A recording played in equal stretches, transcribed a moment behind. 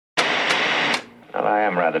Well, I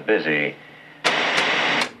am rather busy.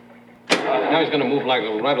 Now he's going to move like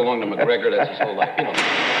right along to McGregor. That's his whole life, you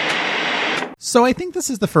know. So I think this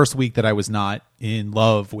is the first week that I was not in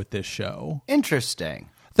love with this show. Interesting.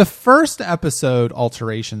 The first episode,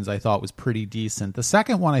 Alterations, I thought was pretty decent. The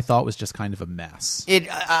second one I thought was just kind of a mess.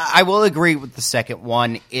 I will agree with the second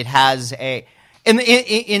one. It has a...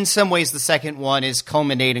 In some ways, the second one is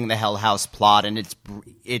culminating the Hell House plot, and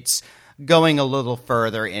it's going a little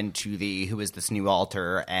further into the who is this new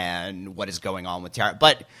alter and what is going on with Tara.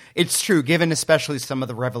 But it's true, given especially some of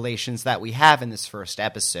the revelations that we have in this first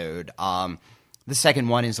episode, the second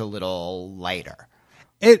one is a little lighter.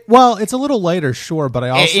 It's a little lighter, sure, but I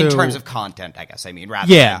also... In terms of content, I guess. I mean,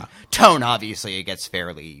 rather than tone, obviously, it gets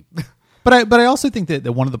fairly... But I also think that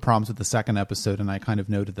one of the problems with the second episode, and I kind of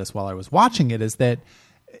noted this while I was watching it, is that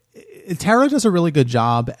Tara does a really good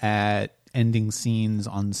job at ending scenes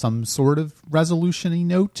on some sort of resolution-y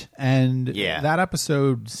note, and that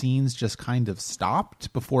episode scenes just kind of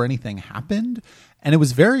stopped before anything happened, and it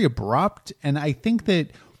was very abrupt, and I think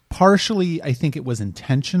that partially I think it was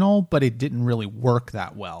intentional, but it didn't really work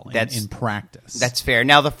that well in practice. That's fair.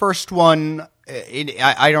 Now, the first one,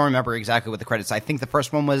 I don't remember exactly what the credits. I think the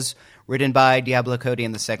first one was written by Diablo Cody,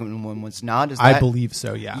 and the second one was not. I believe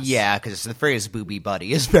so. Yes. Yeah, because the phrase "booby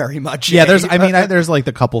buddy" is very much. Yeah, there's like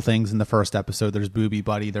a couple things in the first episode. There's booby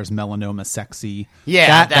buddy. There's melanoma sexy.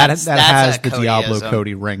 Yeah, that has the Codyism. Diablo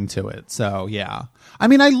Cody ring to it. So yeah, I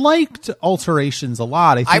mean, I liked Alterations a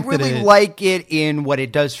lot. I really like it in what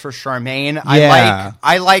it does for Charmaine. Yeah.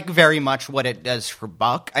 I like very much what it does for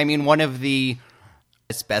Buck. I mean,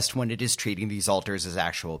 it's best when it is treating these alters as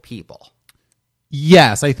actual people.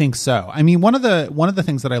 Yes, I think so. I mean, one of the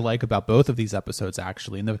things that I like about both of these episodes,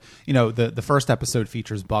 actually, and the first episode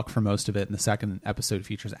features Buck for most of it, and the second episode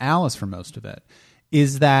features Alice for most of it,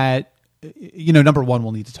 is that, number one,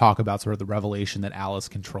 we'll need to talk about sort of the revelation that Alice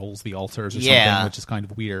controls the alters or something, which is kind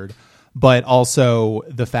of weird. But also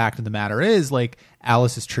the fact of the matter is, like,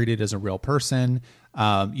 Alice is treated as a real person.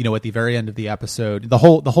 At the very end of the episode, the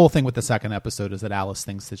whole thing with the second episode is that Alice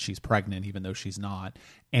thinks that she's pregnant, even though she's not.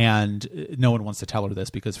 And no one wants to tell her this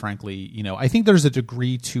because, frankly, I think there's a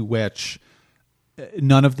degree to which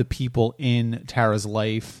none of the people in Tara's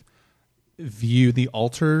life view the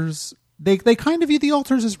alters. They kind of view the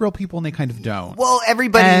alters as real people, and they kind of don't. Well,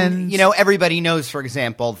 everybody knows, for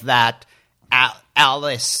example, that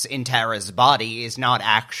Alice in Tara's body is not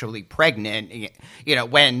actually pregnant.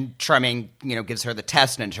 When Charmaine, gives her the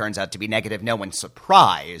test and it turns out to be negative, no one's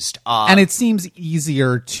surprised. And it seems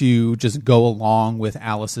easier to just go along with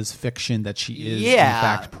Alice's fiction that she is in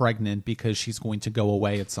fact pregnant because she's going to go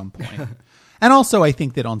away at some point. And also, I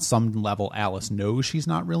think that on some level, Alice knows she's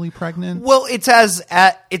not really pregnant. Well, it's as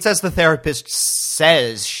the therapist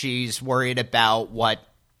says, she's worried about what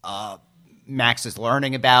Max is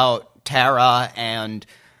learning about Tara, and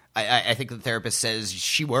I think the therapist says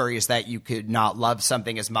she worries that you could not love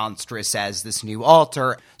something as monstrous as this new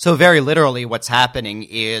alter. So very literally what's happening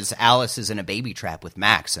is Alice is in a baby trap with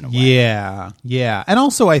Max in a way. Yeah. And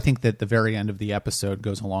also I think that the very end of the episode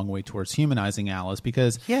goes a long way towards humanizing Alice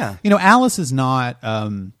because, Alice is not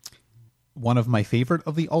one of my favorite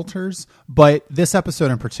of the alters, but this episode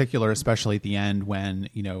in particular, especially at the end when,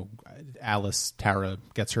 Tara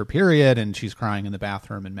gets her period and she's crying in the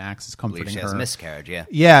bathroom and Max is comforting her. She has a miscarriage, yeah.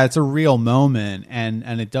 Yeah, it's a real moment,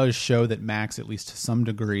 and it does show that Max, at least to some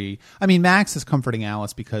degree, I mean, Max is comforting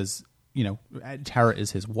Alice because, Tara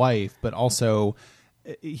is his wife, but also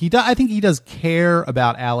I think he does care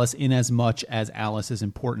about Alice in as much as Alice is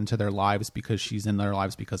important to their lives because she's in their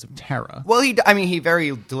lives because of Tara. Well, he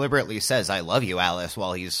very deliberately says, "I love you, Alice,"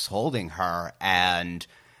 while he's holding her, and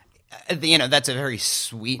that's a very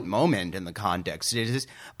sweet moment in the context. It is,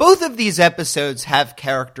 both of these episodes have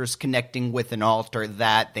characters connecting with an alter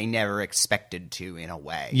that they never expected to, in a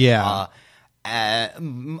way. Yeah.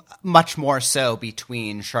 Much more so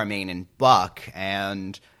between Charmaine and Buck,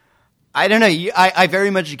 and I don't know. I very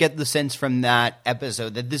much get the sense from that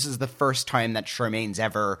episode that this is the first time that Charmaine's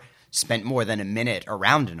ever spent more than a minute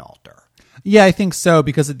around an altar. Yeah, I think so,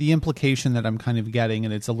 because the implication that I'm kind of getting,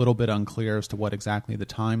 and it's a little bit unclear as to what exactly the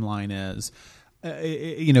timeline is,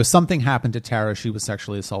 something happened to Tara. She was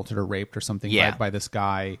sexually assaulted or raped or something by this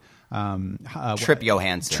guy. Trip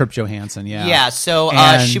Johansson, yeah. Yeah, so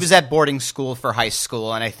she was at boarding school for high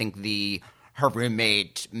school, and I think her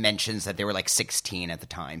roommate mentions that they were like 16 at the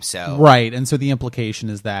time. So right, and so the implication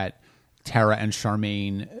is that Tara and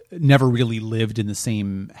Charmaine never really lived in the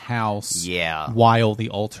same house while the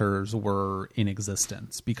alters were in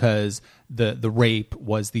existence, because the rape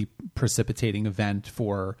was the precipitating event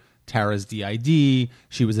for Tara's DID.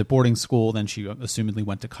 She was at boarding school, then she assumedly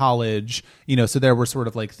went to college. So there were sort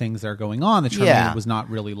of like things that are going on that Charmaine was not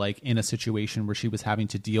really like in a situation where she was having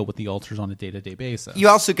to deal with the alters on a day-to-day basis. You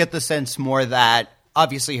also get the sense more that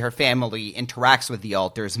obviously her family interacts with the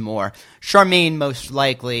alters more. Charmaine most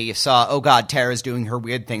likely saw, oh God, Tara's doing her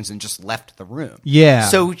weird things and just left the room. Yeah.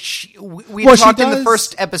 So we talked in the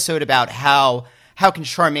first episode about how can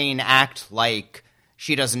Charmaine act like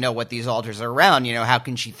she doesn't know what these alters are around? How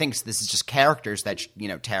can she thinks this is just characters that,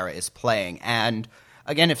 Tara is playing? And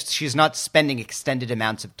again, if she's not spending extended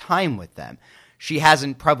amounts of time with them, she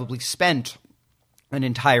hasn't probably spent an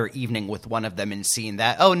entire evening with one of them and seen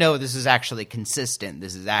that, oh no, this is actually consistent.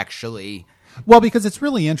 This is actually... Well, because it's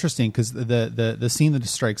really interesting because the scene that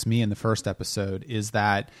strikes me in the first episode is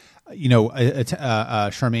that,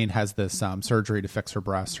 Charmaine has this surgery to fix her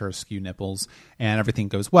breasts, her askew nipples, and everything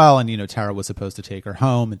goes well. And, Tara was supposed to take her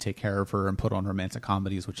home and take care of her and put on romantic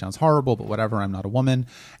comedies, which sounds horrible, but whatever. I'm not a woman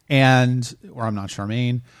or I'm not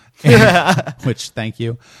Charmaine, which thank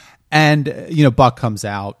you. And, Buck comes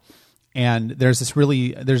out. And there's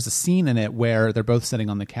a scene in it where they're both sitting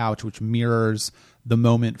on the couch, which mirrors the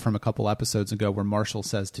moment from a couple episodes ago where Marshall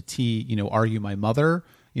says to T, are you my mother?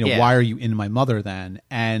 Why are you in my mother then?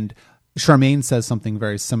 And Charmaine says something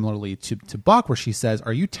very similarly to Buck, where she says,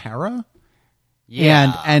 are you Tara?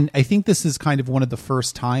 Yeah. And I think this is kind of one of the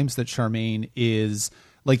first times that Charmaine is,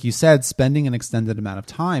 like you said, spending an extended amount of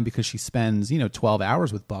time, because she spends, 12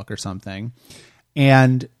 hours with Buck or something.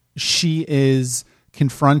 And she is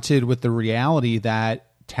confronted with the reality that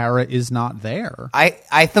Tara is not there.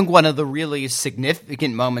 I think one of the really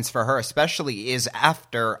significant moments for her especially is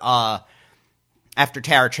after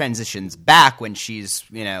Tara transitions back, when she's,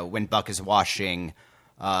 when Buck is washing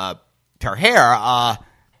her hair,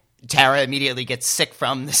 Tara immediately gets sick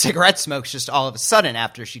from the cigarette smokes just all of a sudden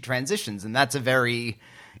after she transitions. And that's a very...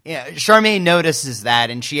 Charmaine notices that,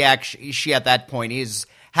 and she at that point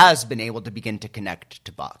has been able to begin to connect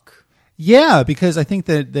to Buck. Yeah, because I think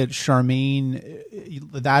that Charmaine,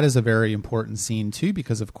 that is a very important scene too,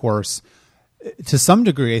 because of course, to some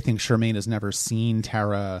degree, I think Charmaine has never seen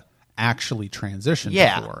Tara actually transition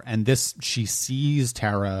before. And she sees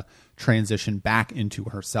Tara transition back into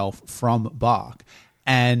herself from Buck.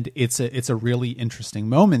 And it's a really interesting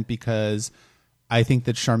moment, because I think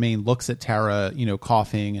that Charmaine looks at Tara,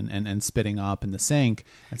 coughing and spitting up in the sink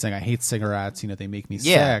and saying, I hate cigarettes, they make me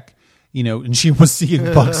sick. And she was seeing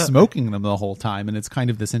Buck smoking them the whole time. And it's kind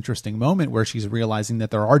of this interesting moment where she's realizing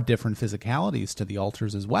that there are different physicalities to the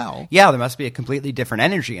alters as well. Yeah, there must be a completely different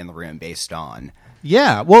energy in the room based on.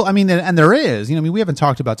 Yeah, well, I mean, and there is. We haven't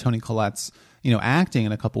talked about Toni Collette's, acting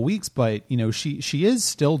in a couple weeks, but, she is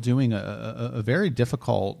still doing a very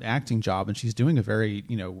difficult acting job, and she's doing a very,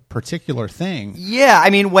 particular thing. Yeah, I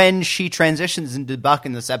mean, when she transitions into Buck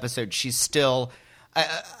in this episode, she's still...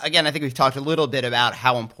 again, I think we've talked a little bit about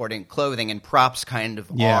how important clothing and props kind of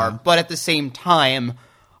are, but at the same time,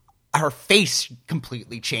 her face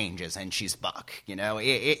completely changes and she's Buck.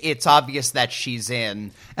 It's obvious that she's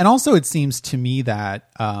in. And also, it seems to me that,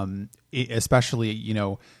 especially,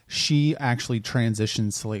 she actually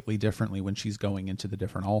transitions slightly differently when she's going into the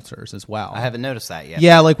different alters as well. I haven't noticed that yet.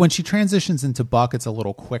 Yeah, like when she transitions into Buck, it's a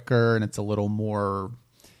little quicker and it's a little more...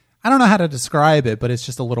 I don't know how to describe it, but it's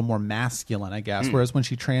just a little more masculine, I guess. Whereas when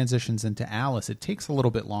she transitions into Alice, it takes a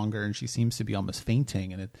little bit longer, and she seems to be almost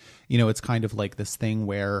fainting. And it's kind of like this thing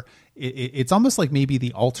where it's almost like maybe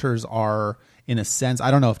the alters are, in a sense,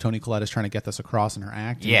 I don't know if Toni Collette is trying to get this across in her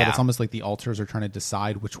acting, but it's almost like the alters are trying to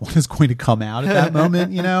decide which one is going to come out at that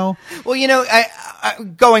moment. Well,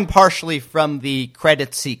 going partially from the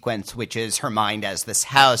credit sequence, which is her mind as this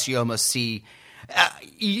house, you almost see.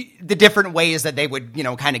 The different ways that they would,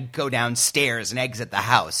 kind of go downstairs and exit the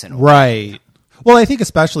house. Right. Well, I think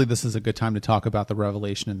especially this is a good time to talk about the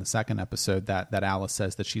revelation in the second episode that Alice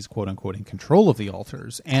says that she's quote unquote in control of the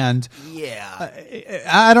alters. And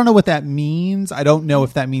I don't know what that means. I don't know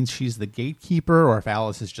if that means she's the gatekeeper or if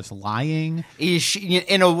Alice is just lying.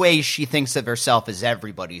 In a way, she thinks of herself as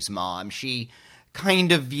everybody's mom. She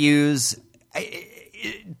kind of views...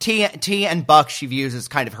 T and Buck she views as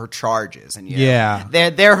kind of her charges, and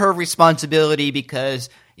they're her responsibility because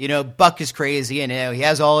Buck is crazy and he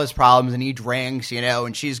has all his problems and he drinks,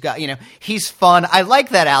 and she's got he's fun. I like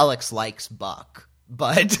that Alex likes Buck,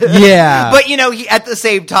 but but he, at the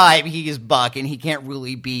same time he is Buck and he can't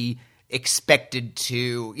really be expected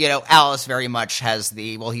to, Alice very much has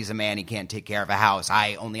well, he's a man, he can't take care of a house.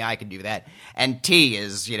 Only I can do that. And T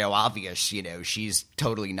is, obvious, she's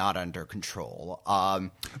totally not under control.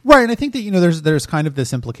 Right, and I think that, there's kind of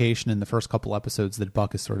this implication in the first couple episodes that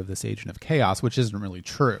Buck is sort of this agent of chaos, which isn't really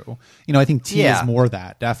true. I think T is more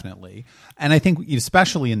that, definitely. And I think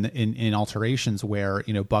especially in Alterations where,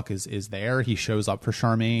 Buck is there, he shows up for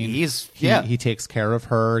Charmaine. He takes care of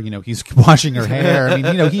her, he's washing her hair. I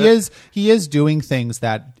mean, he is doing things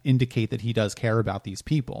that indicate that he does care about these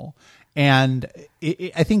people. And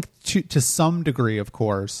I think to some degree, of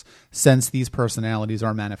course, since these personalities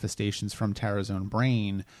are manifestations from Tara's own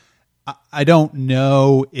brain, I don't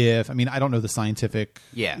know I don't know the scientific,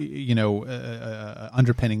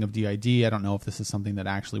 underpinning of DID. I don't know if this is something that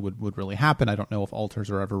actually would really happen. I don't know if alters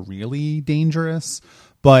are ever really dangerous,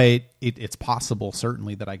 but it's possible,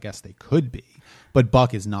 certainly, that I guess they could be. But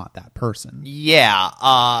Buck is not that person. Yeah.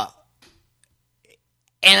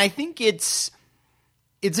 And I think it's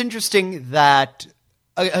interesting that,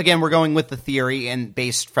 again, we're going with the theory and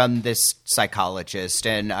based from this psychologist,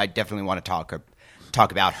 and I definitely want to talk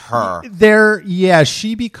about her.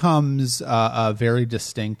 She becomes very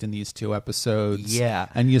distinct in these two episodes. Yeah.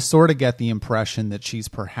 And you sort of get the impression that she's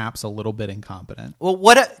perhaps a little bit incompetent.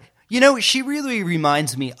 Well, she really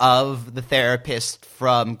reminds me of the therapist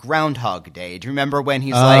from Groundhog Day. Do you remember when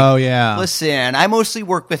he's listen, I mostly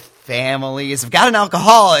work with families. I've got an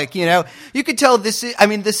alcoholic, You could tell this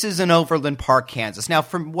is in Overland Park, Kansas. Now,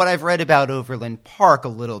 from what I've read about Overland Park a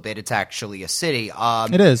little bit, it's actually a city.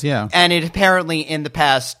 It is, yeah. And it apparently in the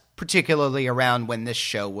past, particularly around when this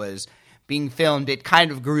show was being filmed, it kind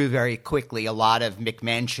of grew very quickly. A lot of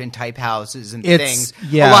McMansion type houses and things.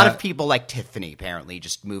 Yeah. A lot of people like Tiffany apparently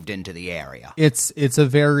just moved into the area. It's a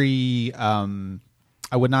very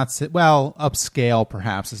I would not say, upscale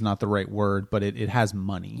perhaps is not the right word, but it has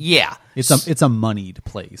money. Yeah. It's a moneyed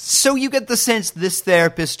place. So you get the sense this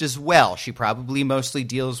therapist as well, she probably mostly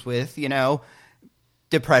deals with,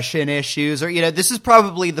 depression issues, or, this is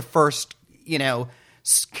probably the first,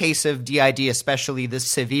 case of DID, especially this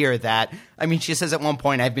severe, that, she says at one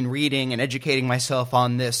point, I've been reading and educating myself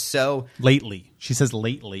on this, so... Lately. She says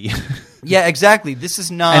lately. Yeah, exactly. This is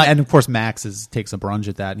not... And of course, Max takes a brunge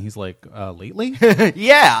at that, and he's like, lately?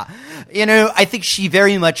 Yeah. I think she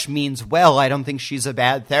very much means well. I don't think she's a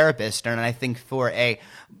bad therapist, and I think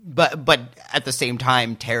But at the same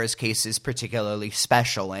time, Tara's case is particularly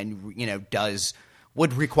special and,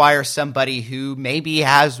 would require somebody who maybe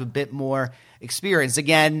has a bit more experience.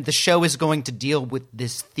 Again, the show is going to deal with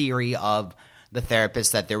this theory of the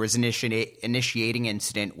therapist, that there was an initiating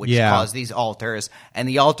incident which caused these alters, and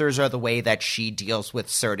the alters are the way that she deals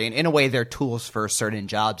with in a way, they're tools for certain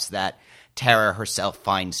jobs that Tara herself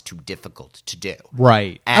finds too difficult to do.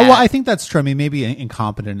 Right. I think that's true. maybe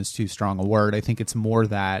incompetent is too strong a word. I think it's more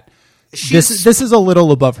that this is a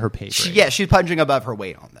little above her pay grade. She's punching above her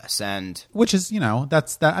weight on this, and which is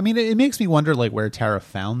that's that. It makes me wonder where Tara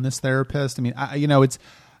found this therapist. It's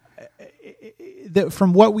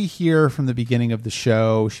from what we hear from the beginning of the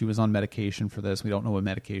show, she was on medication for this. We don't know what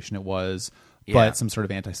medication it was, but some sort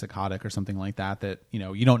of antipsychotic or something like that. That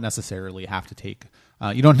you don't necessarily have to take.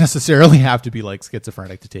 You don't necessarily have to be like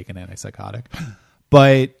schizophrenic to take an antipsychotic,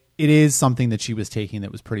 but it is something that she was taking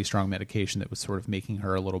that was pretty strong medication that was sort of making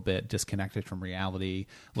her a little bit disconnected from reality,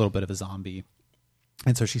 a little bit of a zombie.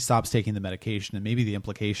 And so she stops taking the medication, and maybe the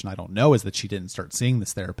implication, I don't know, is that she didn't start seeing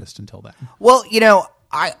this therapist until then. Well,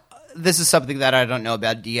 this is something that I don't know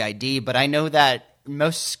about DID, but I know that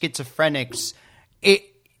most schizophrenics,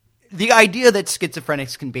 the idea that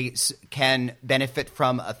schizophrenics can benefit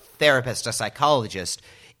from a therapist, a psychologist,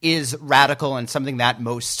 is radical and something that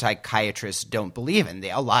most psychiatrists don't believe in.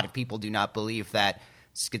 A lot of people do not believe that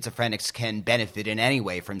schizophrenics can benefit in any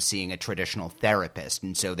way from seeing a traditional therapist,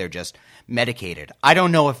 and so they're just medicated. I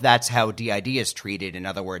don't know if that's how DID is treated. In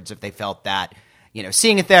other words, if they felt that,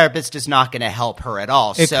 seeing a therapist is not going to help her at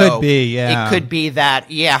all. It could be, yeah. It could be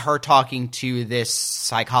that, her talking to this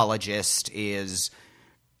psychologist is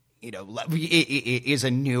a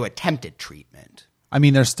new attempted treatment.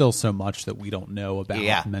 There's still so much that we don't know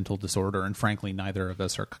about mental disorder, and frankly, neither of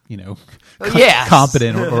us are,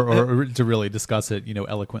 competent or to really discuss it,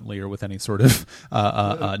 eloquently or with any sort of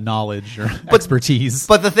knowledge or expertise.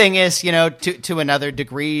 But the thing is, to another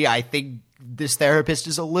degree, I think this therapist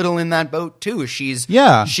is a little in that boat too. She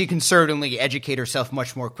can certainly educate herself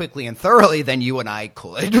much more quickly and thoroughly than you and I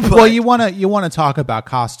could. But... Well, you want to talk about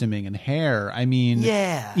costuming and hair. I mean,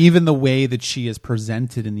 even the way that she is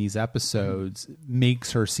presented in these episodes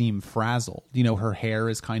makes her seem frazzled. You know, her hair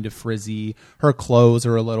is kind of frizzy, her clothes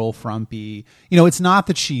are a little frumpy. You know, it's not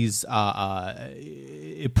that she's not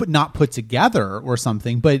put together or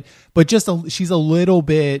something, but just she's a little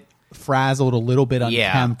bit frazzled, a little bit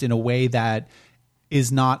unkempt in a way that is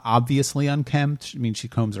not obviously unkempt. I mean, she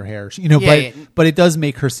combs her hair, but it does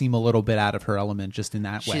make her seem a little bit out of her element just in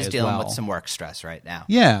that way as well. She's dealing with some work stress right now.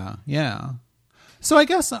 Yeah. So I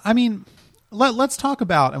guess, I mean, let's talk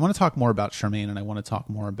about, I want to talk more about Charmaine, and I want to talk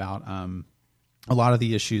more about a lot of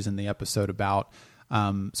the issues in the episode about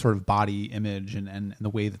sort of body image and the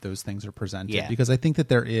way that those things are presented, because I think that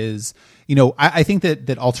there is, I think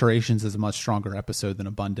that Alterations is a much stronger episode than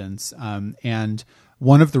Abundance. And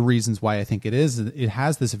one of the reasons why I think it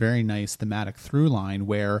has this very nice thematic through line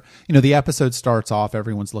where, the episode starts off,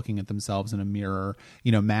 everyone's looking at themselves in a mirror.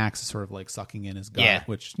 Max is sort of like sucking in his gut,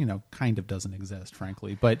 which, kind of doesn't exist,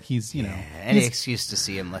 frankly. But he's, any excuse to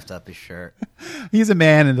see him lift up his shirt. He's a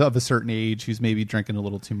man of a certain age who's maybe drinking a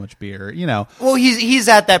little too much beer, Well, he's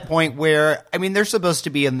at that point where, I mean, they're supposed to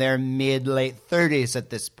be in their mid-late 30s at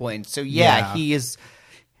this point. So,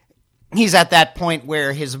 He's at that point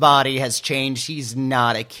where his body has changed. He's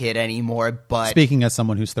not a kid anymore. But speaking as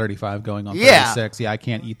someone who's 35 going on 36, I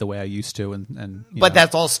can't eat the way I used to. And but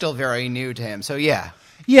that's all still very new to him. So, yeah.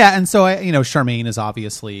 Yeah, and so Charmaine is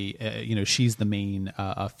obviously, she's the main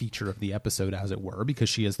feature of the episode, as it were, because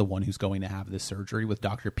she is the one who's going to have this surgery with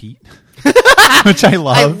Dr. Pete, which I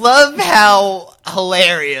love. I love how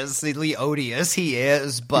hilariously odious he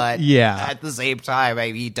is, but at the same time,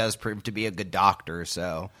 he does prove to be a good doctor.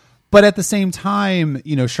 So. But at the same time,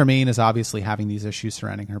 Charmaine is obviously having these issues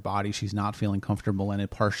surrounding her body. She's not feeling comfortable in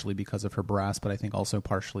it, partially because of her breasts, but I think also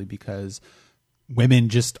partially because women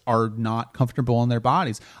just are not comfortable in their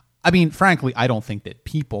bodies. I mean, frankly, I don't think that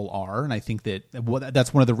people are, and I think that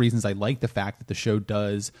that's one of the reasons I like the fact that the show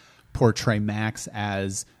does portray Max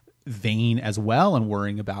as vain as well and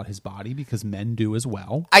worrying about his body, because men do as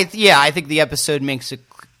well. I think the episode makes it.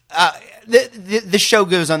 The show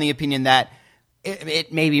goes on the opinion that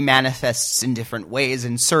it maybe manifests in different ways,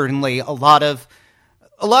 and certainly a lot of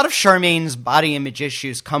Charmaine's body image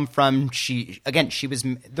issues come from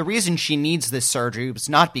the reason she needs this surgery was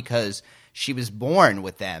not because she was born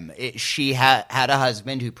with them. She had a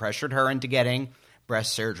husband who pressured her into getting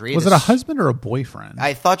breast surgery. Was it a husband or a boyfriend?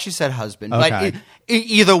 I thought she said husband, okay. But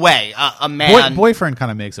either way, a man. Boyfriend kind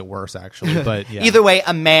of makes it worse, actually. But yeah. Either way,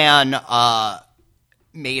 a man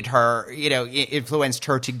made her, influenced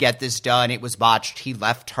her to get this done. It was botched. He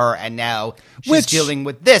left her, and now she's dealing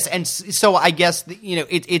with this. And so I guess,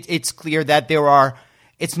 it's clear that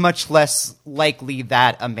it's much less likely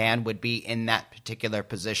that a man would be in that particular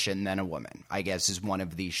position than a woman, I guess, is one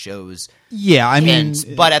of these shows. Yeah, I mean,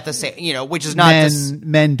 but at the same, which is not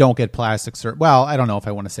men don't get plastic surgery. Well, I don't know if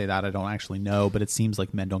I want to say that. I don't actually know, but it seems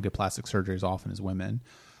like men don't get plastic surgery as often as women.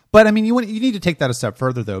 But I mean, you need to take that a step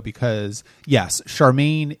further, though, because yes,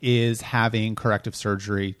 Charmaine is having corrective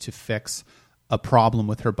surgery to fix a problem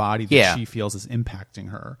with her body that she feels is impacting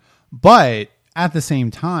her. But at the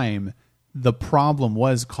same time, the problem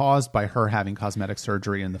was caused by her having cosmetic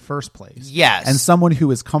surgery in the first place. Yes. And someone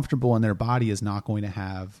who is comfortable in their body is not going to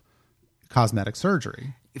have cosmetic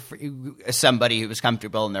surgery. Somebody who was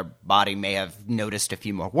comfortable in their body may have noticed a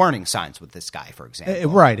few more warning signs with this guy, for example.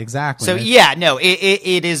 Right, exactly. So,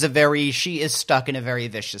 it is she is stuck in a very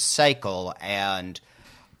vicious cycle. And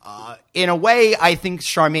in a way, I think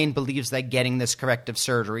Charmaine believes that getting this corrective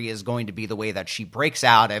surgery is going to be the way that she breaks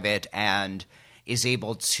out of it and is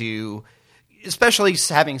able to, especially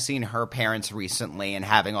having seen her parents recently and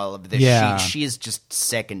having all of this, she is just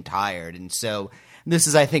sick and tired. And so this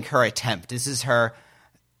is, I think, her attempt. This is her...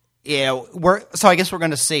 so I guess we're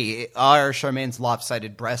going to see, are Charmaine's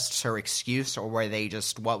lopsided breasts her excuse, or were they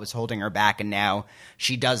just what was holding her back, and now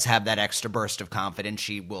she does have that extra burst of confidence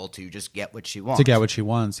she will to just get what she wants. To get what she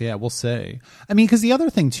wants, yeah, we'll see. I mean, because the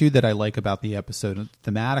other thing, too, that I like about the episode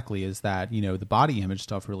thematically is that, the body image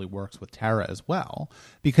stuff really works with Tara as well,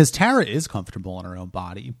 because Tara is comfortable in her own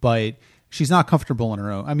body, but... she's not comfortable in her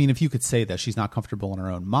own. I mean, if you could say that, she's not comfortable in her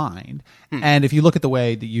own mind. And if you look at the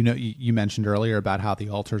way that you mentioned earlier about how the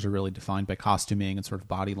alters are really defined by costuming and sort of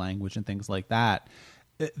body language and things like that,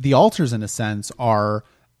 the alters, in a sense, are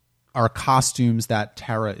costumes that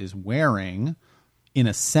Tara is wearing in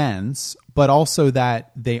a sense, but also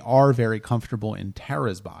that they are very comfortable in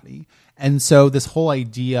Tara's body. And so this whole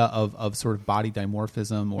idea of sort of body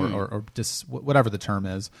dimorphism or just whatever the term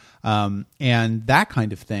is, and that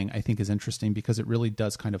kind of thing, I think is interesting because it really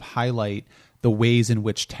does kind of highlight the ways in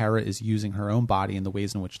which Tara is using her own body and the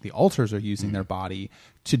ways in which the alters are using their body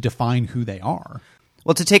to define who they are.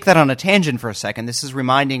 Well, to take that on a tangent for a second, this is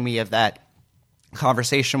reminding me of that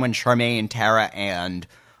conversation when Charmaine, Tara, and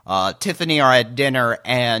Tiffany are at dinner,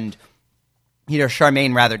 and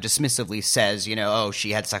Charmaine rather dismissively says, oh,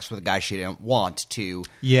 she had sex with a guy she didn't want to,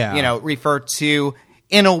 refer to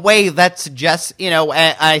in a way that suggests,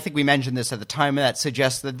 I think we mentioned this at the time, that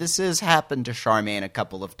suggests that this has happened to Charmaine a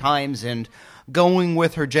couple of times, and going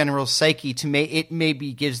with her general psyche it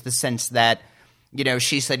maybe gives the sense that,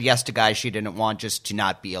 she said yes to guys she didn't want just to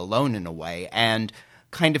not be alone in a way, and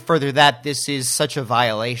kind of further that this is such a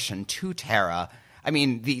violation to Tara. I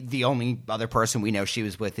mean, the only other person we know she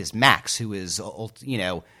was with is Max, who is,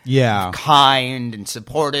 kind and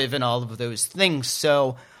supportive and all of those things.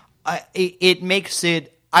 So it makes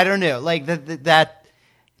it, I don't know, like that.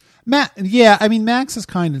 I mean, Max is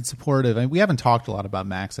kind and supportive. I mean, we haven't talked a lot about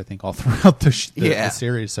Max, I think, all throughout the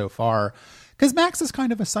series so far. Because Max is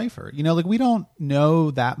kind of a cipher. We don't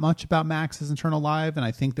know that much about Max's internal life, and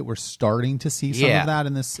I think that we're starting to see some of that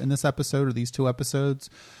in this episode or these two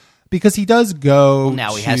episodes. Because he does go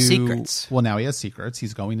now he has secrets. Well, now he has secrets.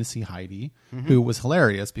 He's going to see Heidi, who was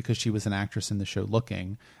hilarious because she was an actress in the show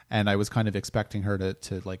Looking, and I was kind of expecting her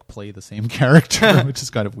to like play the same character, which is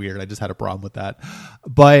kind of weird. I just had a problem with that.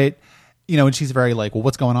 But, and she's very like, well,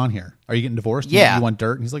 what's going on here? Are you getting divorced? Yeah. You want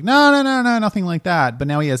dirt? And he's like, no, nothing like that. But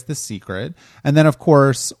now he has this secret. And then, of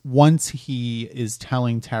course, once he is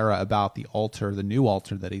telling Tara about the new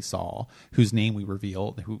altar that he saw, whose name we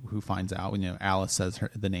reveal, who finds out, Alice says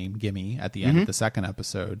the name Gimme at the end of the second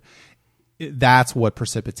episode, that's what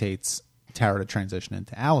precipitates Tara to transition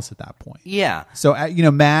into Alice at that point. Yeah. So,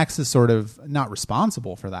 Max is sort of not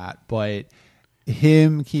responsible for that, but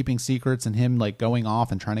him keeping secrets and him like going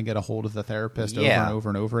off and trying to get a hold of the therapist over and over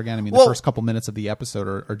and over again. I mean, the first couple minutes of the episode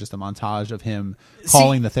are just a montage of him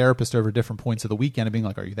calling the therapist over different points of the weekend and being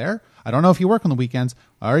like, are you there? I don't know if you work on the weekends.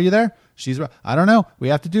 Are you there? I don't know. We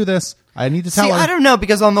have to do this. I need to tell her. I don't know,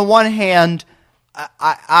 because on the one hand,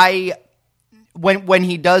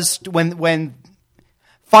 when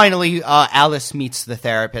finally Alice meets the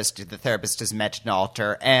therapist is met an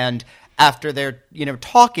altar, and after they're,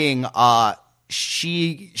 talking,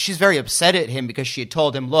 she's very upset at him because she had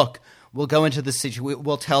told him, look, we'll go into the situation,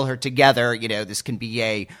 we'll tell her together, this can be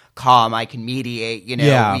a calm, I can mediate,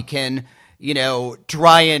 we can,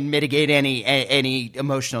 try and mitigate any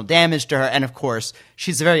emotional damage to her. And of course,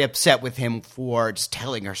 she's very upset with him for just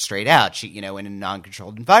telling her straight out, she, in a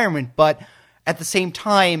non-controlled environment. But at the same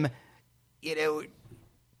time,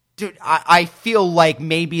 dude, I feel like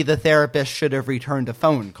maybe the therapist should have returned a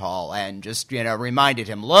phone call and just, reminded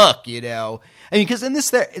him, look, I mean, because in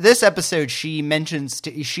this episode, she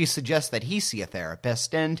suggests that he see a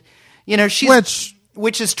therapist, and,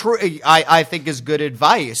 which is true. I think is good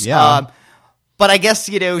advice. Yeah. But I guess,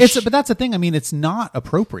 but that's the thing. I mean, it's not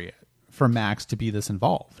appropriate for Max to be this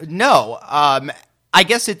involved. No. I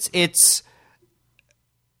guess it's.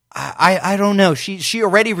 I don't know. She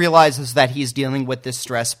already realizes that he's dealing with this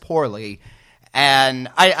stress poorly, and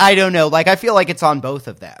I don't know. Like, I feel like it's on both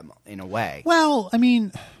of them in a way. Well, I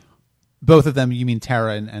mean, both of them. You mean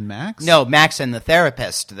Tara and Max? No, Max and the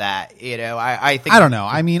therapist. That I think. I don't know.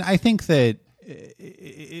 I mean, I think that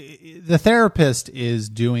the therapist is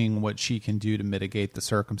doing what she can do to mitigate the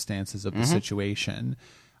circumstances of the situation.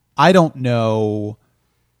 I don't know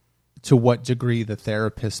to what degree the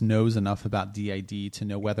therapist knows enough about DID to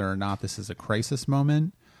know whether or not this is a crisis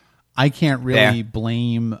moment. I can't really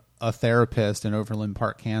blame a therapist in Overland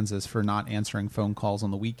Park, Kansas for not answering phone calls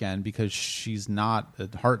on the weekend because she's not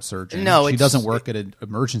a heart surgeon. No, she doesn't work at an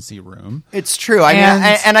emergency room. It's true. I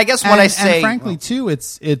mean, and I guess when I say, and frankly, too,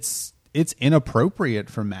 it's inappropriate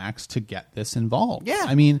for Max to get this involved. Yeah.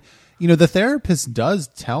 I mean, the therapist does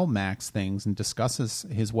tell Max things and discusses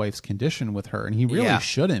his wife's condition with her, and he really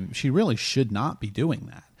shouldn't. She really should not be doing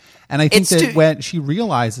that. And I think when she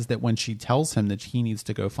realizes that when she tells him that he needs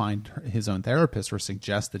to go find his own therapist or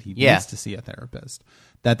suggest that he needs to see a therapist,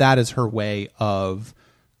 that is her way of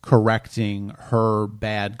correcting her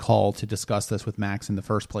bad call to discuss this with Max in the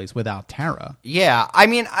first place without Tara. Yeah. I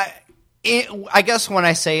mean, I guess when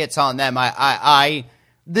I say it's on them,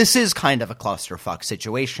 this is kind of a clusterfuck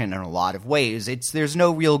situation in a lot of ways. There's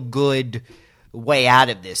no real good way out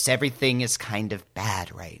of this. Everything is kind of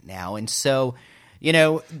bad right now. And so,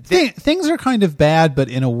 things are kind of bad, but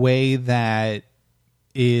in a way that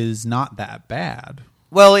is not that bad.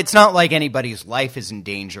 Well, it's not like anybody's life is in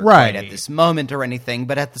danger Right. quite at this moment or anything,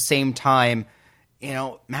 but at the same time,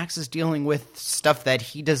 Max is dealing with stuff that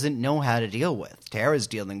he doesn't know how to deal with. Tara's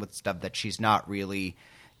dealing with stuff that she's not really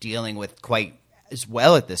dealing with quite as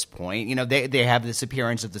well at this point. They have this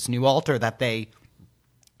appearance of this new alter that they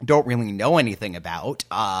don't really know anything about.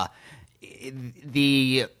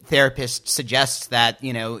 The therapist suggests that,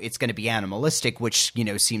 it's going to be animalistic, which,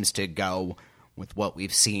 seems to go with what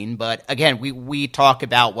we've seen. But again, we talk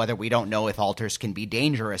about whether we don't know if alters can be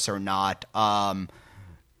dangerous or not.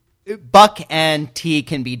 Buck and T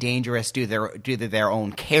can be dangerous due to their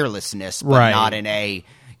own carelessness, but Right. not in a,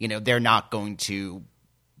 they're not going to,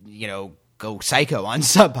 go psycho on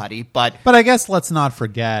somebody. But I guess let's not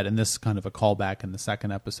forget, and this is kind of a callback in the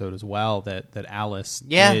second episode as well, that Alice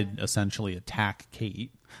did essentially attack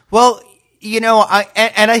Kate. Well,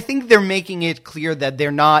 I think they're making it clear that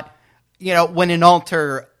they're not, when an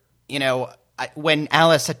alter, when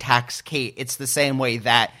Alice attacks Kate, it's the same way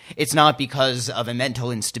that it's not because of a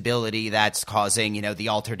mental instability that's causing, the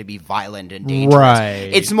alter to be violent and dangerous. Right.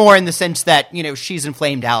 It's more in the sense that, she's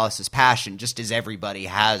inflamed Alice's passion, just as everybody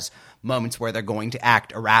has moments where they're going to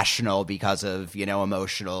act irrational because of,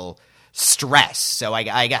 emotional stress. So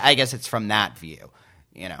I guess it's from that view.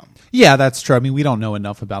 Yeah, that's true. I mean, we don't know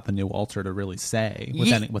enough about the new alter to really say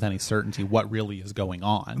with any certainty what really is going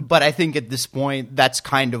on. But I think at this point, that's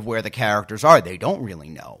kind of where the characters are. They don't really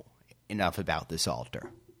know enough about this alter.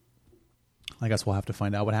 I guess we'll have to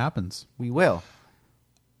find out what happens. We will.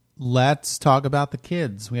 Let's talk about the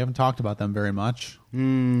kids. We haven't talked about them very much.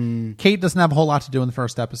 Kate doesn't have a whole lot to do in the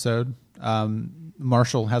first episode.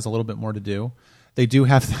 Marshall has a little bit more to do. They do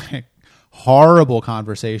have that horrible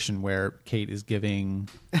conversation where Kate is giving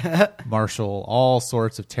Marshall all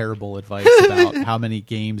sorts of terrible advice about how many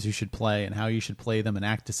games you should play and how you should play them and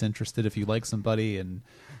act disinterested if you like somebody. And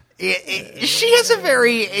she has a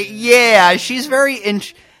very she's very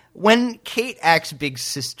when Kate acts big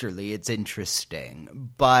sisterly, it's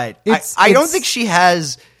interesting, but I don't think she's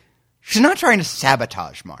not trying to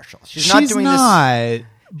sabatage Marshall. She's not doing this.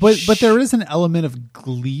 But there is an element of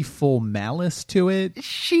gleeful malice to it.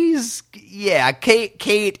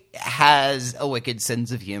 Kate has a wicked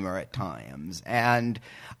sense of humor at times, and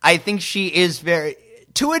I think she is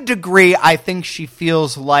to a degree, I think she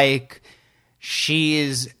feels like she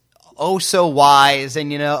is so wise, and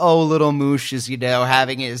little Moosh is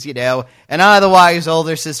having his an otherwise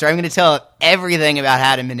older sister. I'm going to tell her everything about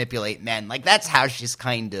how to manipulate men. Like, that's how she's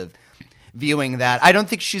kind of viewing that. I don't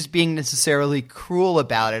think she's being necessarily cruel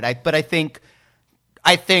about it. But I think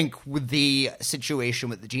with the situation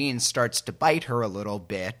with the genes starts to bite her a little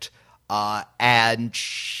bit, and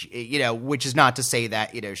she, which is not to say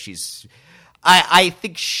that she's. I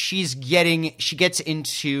think she gets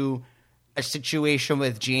into a situation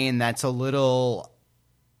with Jean that's a little.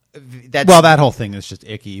 That whole thing is just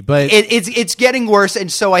icky, but it's getting worse, and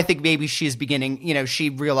so I think maybe she's beginning. She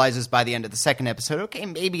realizes by the end of the second episode, okay,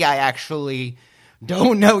 maybe I actually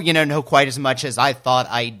don't know quite as much as I thought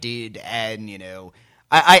I did, and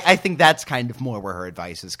I think that's kind of more where her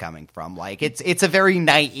advice is coming from. Like, it's a very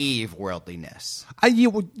naive worldliness.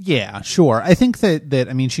 Yeah, sure. I think that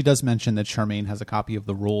I mean, she does mention that Charmaine has a copy of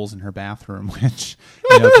the rules in her bathroom, which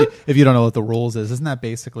if you don't know what the rules isn't that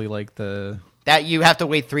basically like that you have to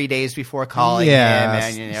wait 3 days before calling him,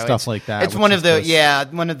 and stuff like that. It's one of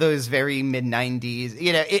those very mid-90s.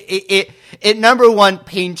 It number one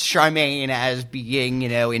paints Charmaine as being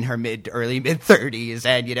in her early mid-30s,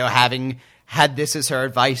 and having had this as her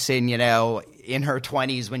advice in in her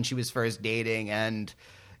 20s when she was first dating, and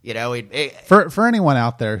for anyone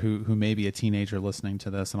out there who may be a teenager listening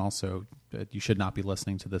to this, and also you should not be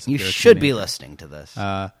listening to this. You should be listening to this.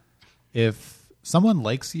 If someone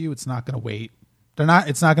likes you, it's not going to wait.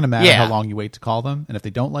 It's not going to matter how long you wait to call them. And if they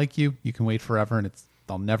don't like you, you can wait forever, and it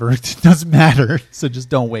doesn't matter. So just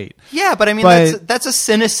don't wait. Yeah, but I mean, that's a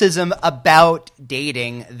cynicism about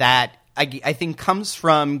dating that I think comes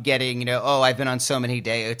from getting, I've been on so many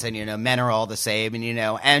dates, and men are all the same,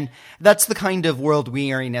 and that's the kind of world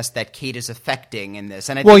weariness that Kate is affecting in this.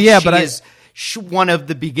 And I think one of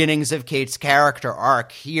the beginnings of Kate's character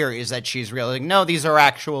arc here is that she's realizing, no, these are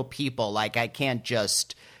actual people. Like, I can't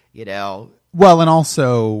just, Well, and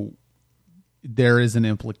also there is an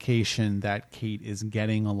implication that Kate is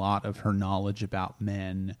getting a lot of her knowledge about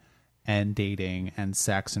men and dating and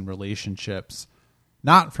sex and relationships,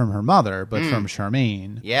 not from her mother, but from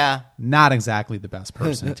Charmaine. Yeah. Not exactly the best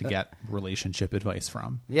person to get relationship advice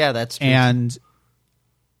from. Yeah, that's true. And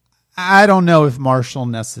I don't know if Marshall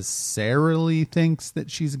necessarily thinks that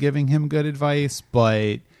she's giving him good advice,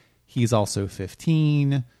 but he's also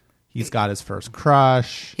 15. He's got his first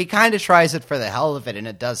crush. He kind of tries it for the hell of it, and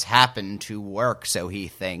it does happen to work, so he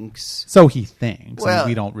thinks. So he thinks. Well, I mean,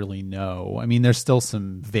 we don't really know. I mean, there's still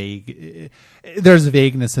some there's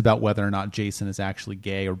vagueness about whether or not Jason is actually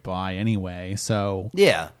gay or bi anyway. So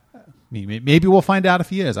yeah. Maybe we'll find out if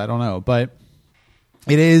he is. I don't know. But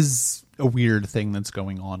it is a weird thing that's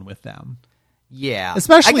going on with them. Yeah.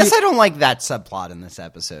 Especially, I guess I don't like that subplot in this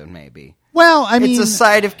episode, maybe. Well, I mean, it's a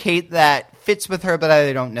side of Kate that fits with her, but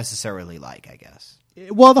I don't necessarily like, I guess.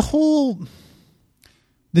 Well,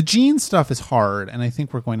 the Gene stuff is hard, and I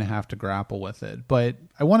think we're going to have to grapple with it. But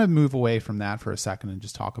I want to move away from that for a second and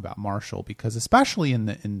just talk about Marshall, because especially in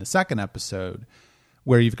the second episode,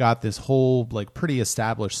 where you've got this whole like pretty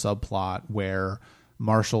established subplot where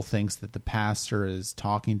Marshall thinks that the pastor is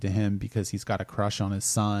talking to him because he's got a crush on his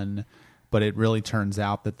son, but it really turns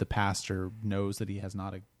out that the pastor knows that he has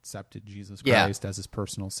not accepted Jesus Christ as his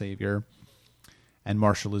personal savior, and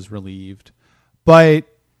Marshall is relieved. But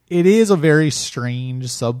it is a very strange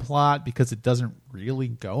subplot because it doesn't really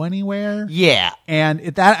go anywhere. Yeah. And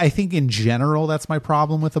that, I think in general, that's my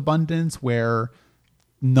problem with Abundance, where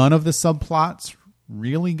none of the subplots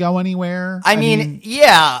really go anywhere. I mean,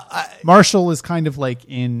 yeah. Marshall is kind of like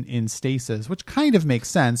in stasis, which kind of makes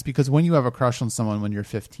sense because when you have a crush on someone when you're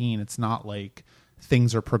 15, it's not like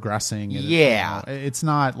things are progressing. And it's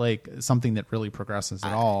not like something that really progresses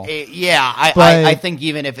at all. I think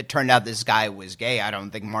even if it turned out this guy was gay, I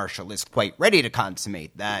don't think Marshall is quite ready to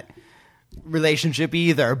consummate that relationship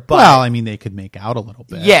either. But, well, I mean, they could make out a little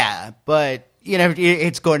bit. Yeah, but, you know,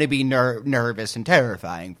 it's going to be nervous and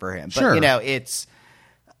terrifying for him. But, sure. You know, it's...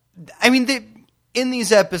 I mean, in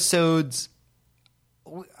these episodes,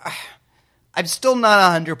 I'm still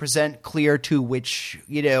not 100% clear to which,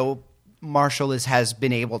 you know, Marshall has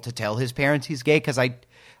been able to tell his parents he's gay, because I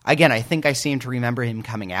think I seem to remember him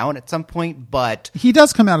coming out at some point, but he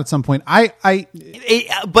does come out at some point. I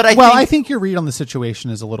think your read on the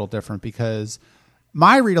situation is a little different, because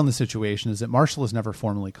my read on the situation is that Marshall has never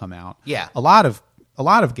formally come out. Yeah, a lot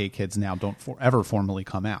of gay kids now don't ever formally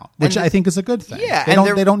come out, which I think is a good thing. Yeah,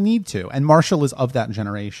 they don't need to. And Marshall is of that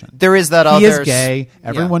generation. There is that. He is gay.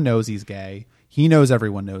 Everyone knows he's gay. He knows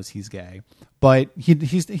everyone knows he's gay, but he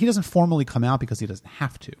doesn't formally come out because he doesn't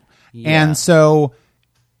have to. Yeah. And so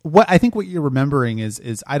what you're remembering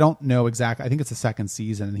is I don't know exactly. I think it's the second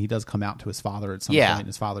season, and he does come out to his father at some point. And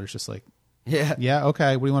his father's just like, yeah,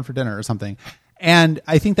 okay, what do you want for dinner or something? And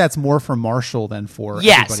I think that's more for Marshall than for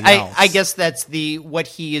everybody else. I guess that's what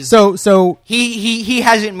he is. So he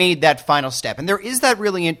hasn't made that final step, and there is that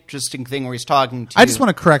really interesting thing where he's talking to. I just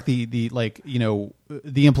want to correct the like, you know,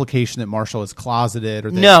 the implication that Marshall is closeted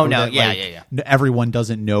or that, everyone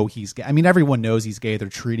doesn't know he's gay. I mean, everyone knows he's gay. They're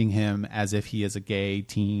treating him as if he is a gay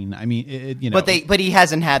teen. I mean, you know, but he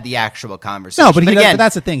hasn't had the actual conversation. No, but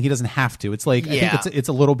that's the thing. He doesn't have to. It's like, I think it's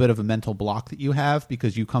a little bit of a mental block that you have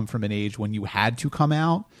because you come from an age when you had to come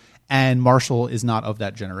out, and Marshall is not of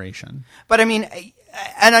that generation. But I mean,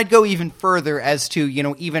 and I'd go even further as to, you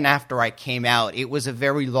know, even after I came out, it was a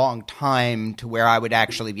very long time to where I would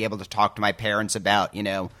actually be able to talk to my parents about, you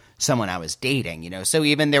know, someone I was dating, you know. So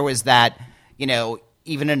even there was that, you know,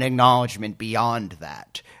 even an acknowledgement beyond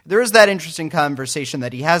that. There is that interesting conversation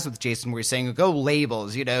that he has with Jason where he's saying, go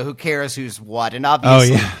labels, you know, who cares who's what? And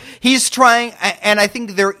obviously he's trying, and I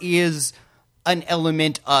think there is an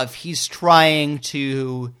element of he's trying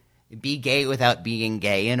to be gay without being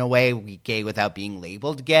gay in a way, gay without being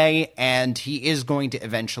labeled gay, and he is going to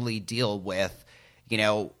eventually deal with, you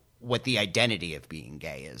know, what the identity of being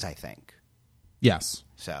gay is, I think. Yes.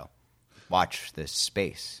 So, watch this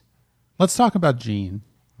space. Let's talk about Gene.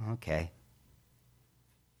 Okay.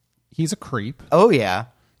 He's a creep. Oh, yeah.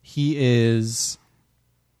 He is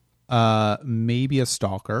maybe a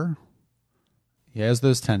stalker. He has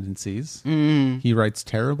those tendencies. Mm. He writes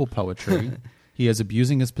terrible poetry. He is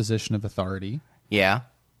abusing his position of authority. Yeah.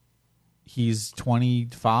 He's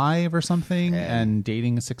 25 or something and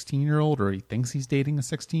dating a 16-year-old, or he thinks he's dating a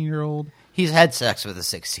 16-year-old. He's had sex with a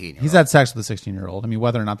 16-year-old. He's had sex with a 16-year-old. I mean,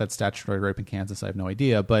 whether or not that's statutory rape in Kansas, I have no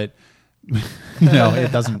idea. But, you know,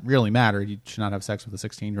 it doesn't really matter. You should not have sex with a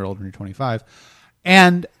 16-year-old when you're 25.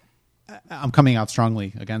 And I'm coming out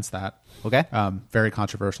strongly against that. Okay. Very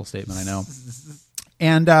controversial statement, I know.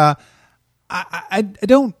 And I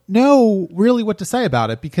don't know really what to say about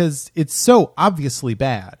it because it's so obviously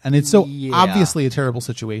bad and it's so obviously a terrible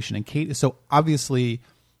situation, and Kate is so obviously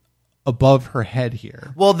above her head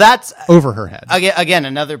here. Well, that's over her head. Again,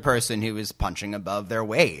 another person who is punching above their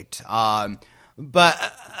weight. But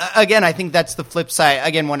again, I think that's the flip side.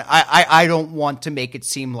 Again, when I don't want to make it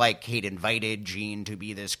seem like Kate invited Jean to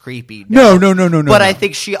be this creepy. No. But I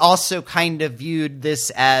think she also kind of viewed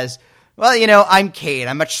this as, well, I'm Kate.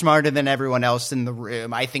 I'm much smarter than everyone else in the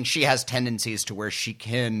room. I think she has tendencies to where she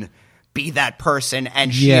can be that person,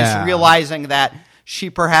 and she is realizing that she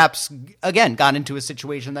perhaps, again, got into a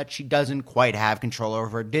situation that she doesn't quite have control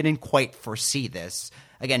over, didn't quite foresee this.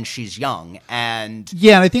 Again, she's young, and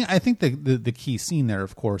and I think the key scene there,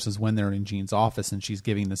 of course, is when they're in Jean's office and she's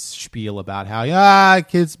giving this spiel about how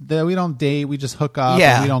kids, we don't date, we just hook up,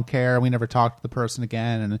 and we don't care, we never talk to the person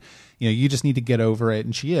again, and you just need to get over it.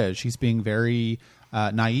 And she's being very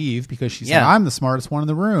naive because she's saying, I'm the smartest one in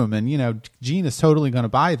the room, and Jean is totally going to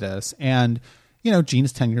buy this, and Jean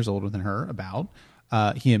is 10 years older than her about.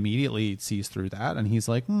 He immediately sees through that, and he's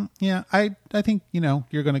like, I think,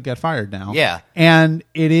 you're going to get fired now. Yeah. And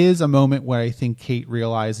it is a moment where I think Kate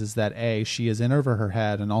realizes that A, she is in over her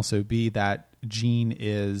head, and also B, that Jean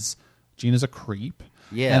is a creep.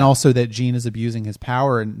 Yeah. And also that Jean is abusing his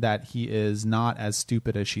power, and that he is not as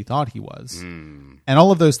stupid as she thought he was. And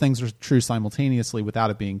all of those things are true simultaneously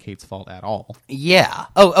without it being Kate's fault at all. Yeah.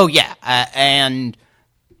 Oh yeah. And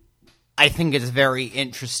I think it's very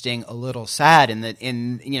interesting, a little sad, in that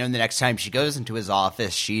the next time she goes into his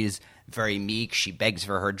office, she's very meek. She begs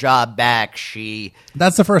for her job back.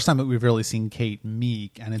 That's the first time that we've really seen Kate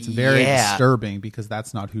meek, and it's very disturbing because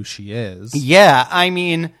that's not who she is. Yeah, I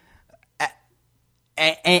mean,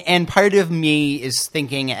 and part of me is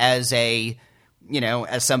thinking as as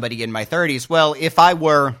somebody in my 30s, well, if I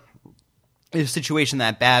were in a situation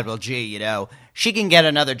that bad, well, gee, she can get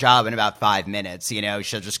another job in about 5 minutes.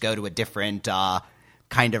 She'll just go to a different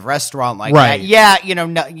kind of restaurant like that. Yeah,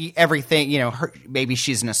 everything, maybe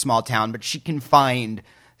she's in a small town, but she can find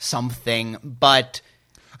something. But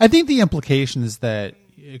I think the implication is that,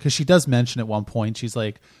 because she does mention at one point, she's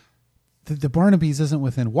like, the Barnaby's isn't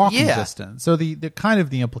within walking distance. So the kind of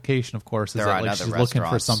the implication, of course, is that she's looking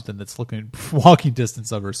for something that's walking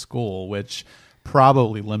distance of her school, which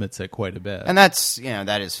probably limits it quite a bit. And that's,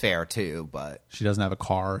 that is fair too, but she doesn't have a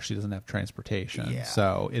car, she doesn't have transportation.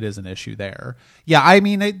 So it is an issue there. Yeah, I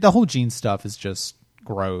mean, the whole Jean stuff is just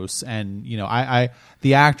gross. And,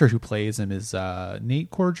 the actor who plays him is Nate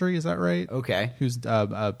Corddry, is that right? Okay. Who's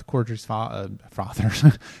Corddry's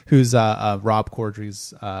father, who's Rob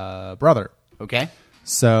Corddry's brother. Okay.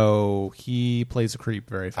 So he plays a creep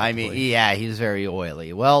very effectively. I mean, he's very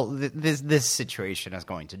oily. Well, this situation is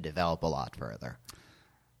going to develop a lot further.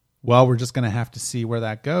 Well, we're just going to have to see where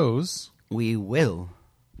that goes. We will.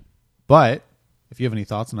 But if you have any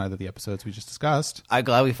thoughts on either of the episodes we just discussed, I'm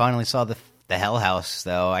glad we finally saw the Hell House,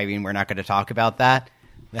 though. I mean, we're not going to talk about that.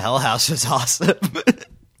 The Hell House is awesome.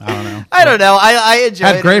 I don't know. I enjoyed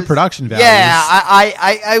it. Had great production values. Yeah,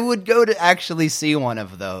 I would go to actually see one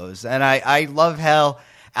of those. And I love how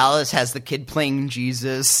Alice has the kid playing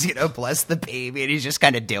Jesus, bless the baby, and he's just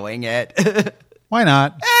kind of doing it. Why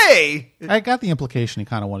not? Hey! I got the implication he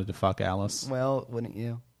kind of wanted to fuck Alice. Well, wouldn't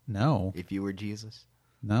you? No. If you were Jesus?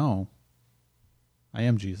 No. I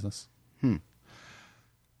am Jesus.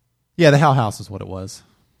 Yeah, the Hell House is what it was.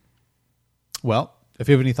 Well, if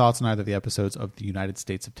you have any thoughts on either of the episodes of the United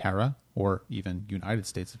States of Tara, or even United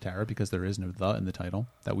States of Tara, because there is no "the" in the title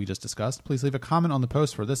that we just discussed, please leave a comment on the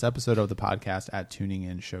post for this episode of the podcast at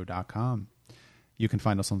tuninginshow.com. You can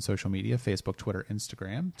find us on social media, Facebook, Twitter,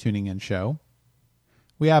 Instagram, Tuning In Show.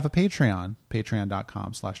 We have a Patreon,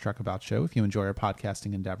 patreon.com/TrekAboutShow, if you enjoy our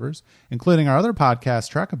podcasting endeavors, including our other podcast,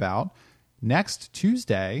 Trek About. Next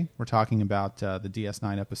Tuesday, we're talking about the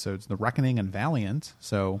DS9 episodes, The Reckoning and Valiant.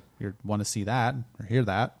 So you want to see that or hear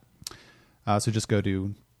that. So just go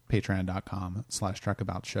to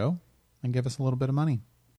patreon.com/TrekAboutShow and give us a little bit of money.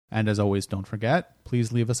 And as always, don't forget,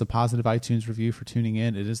 please leave us a positive iTunes review for tuning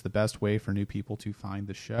in. It is the best way for new people to find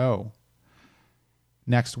the show.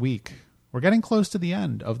 Next week, we're getting close to the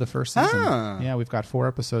end of the first season. Yeah, we've got 4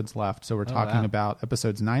 episodes left. So we're talking about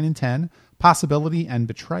episodes 9 and 10, Possibility and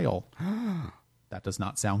Betrayal. That does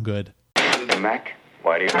not sound good. Mac,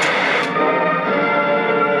 why do you...